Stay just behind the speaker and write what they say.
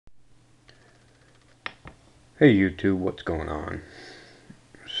Hey YouTube, what's going on?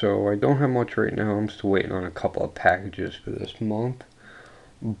 So I don't have much right now. I'm still waiting on a couple of packages for this month.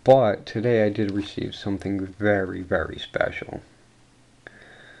 But today I did receive something very, very special.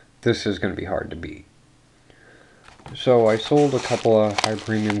 This is going to be hard to beat. So I sold a couple of high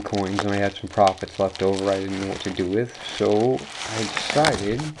premium coins and I had some profits left over I didn't know what to do with. So I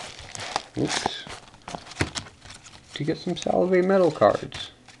decided, to get some Salivate Metal cards.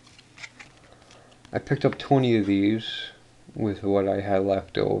 I picked up 20 of these with what I had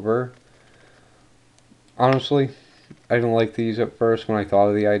left over. Honestly, I didn't like these at first when I thought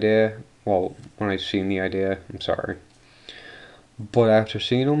of the idea. Well, when I seen the idea, I'm sorry. But after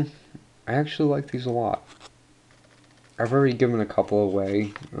seeing them, I actually like these a lot. I've already given a couple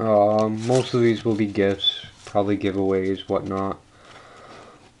away. Most of these will be gifts, probably giveaways, whatnot.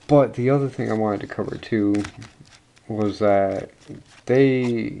 But the other thing I wanted to cover too was that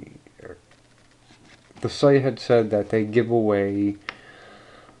the site had said that they give away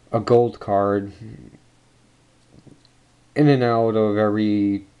a gold card in and out of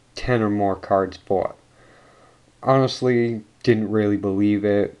every 10 or more cards bought. Honestly, didn't really believe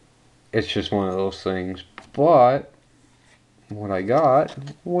it. It's just one of those things. But what I got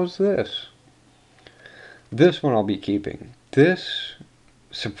was this. This one I'll be keeping. This,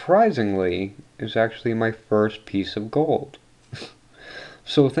 surprisingly, is actually my first piece of gold.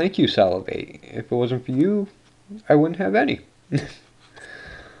 So thank you, Salivate. If it wasn't for you, I wouldn't have any.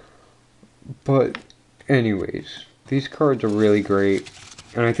 But anyways, these cards are really great.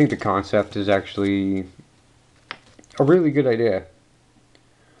 And I think the concept is actually a really good idea.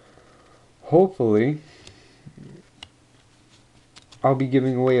 Hopefully, I'll be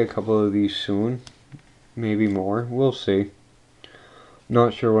giving away a couple of these soon. Maybe more. We'll see.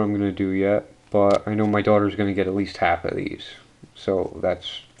 Not sure what I'm going to do yet, but I know my daughter's going to get at least half of these. So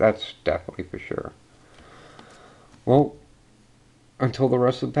that's definitely for sure. Well, until the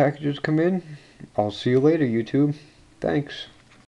rest of the packages come in, I'll see you later, YouTube. Thanks.